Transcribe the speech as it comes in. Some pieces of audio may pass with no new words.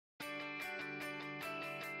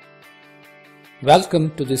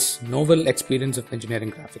Welcome to this novel experience of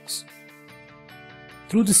engineering graphics.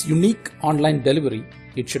 Through this unique online delivery,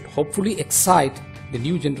 it should hopefully excite the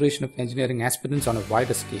new generation of engineering aspirants on a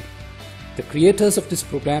wider scale. The creators of this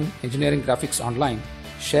program, Engineering Graphics Online,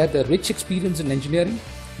 share their rich experience in engineering,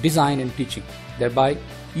 design and teaching. Thereby,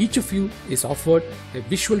 each of you is offered a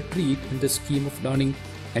visual treat in the scheme of learning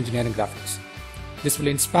engineering graphics. This will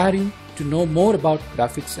inspire you to know more about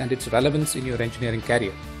graphics and its relevance in your engineering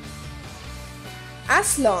career.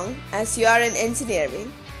 As long as you are in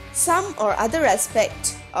engineering, some or other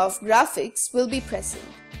aspect of graphics will be present.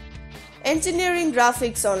 Engineering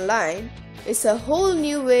Graphics Online is a whole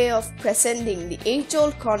new way of presenting the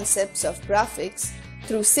age-old concepts of graphics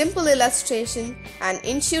through simple illustration and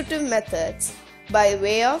intuitive methods by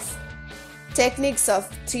way of techniques of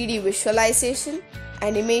 3D visualization,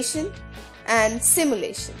 animation, and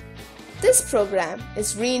simulation. This program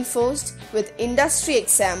is reinforced with industry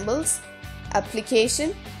examples,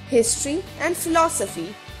 application, history, and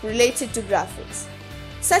philosophy related to graphics.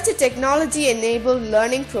 Such a technology-enabled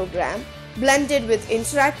learning program blended with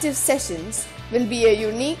interactive sessions will be a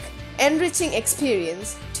unique, enriching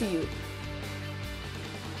experience to you.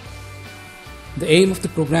 The aim of the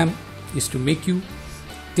program is to make you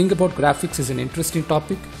think about graphics as an interesting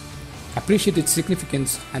topic, appreciate its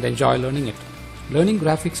significance, and enjoy learning it. Learning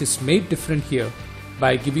graphics is made different here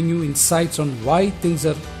by giving you insights on why things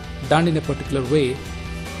are done in a particular way,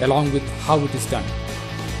 along with how it is done.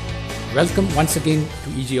 Welcome once again to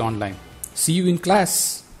EG Online. See you in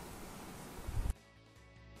class.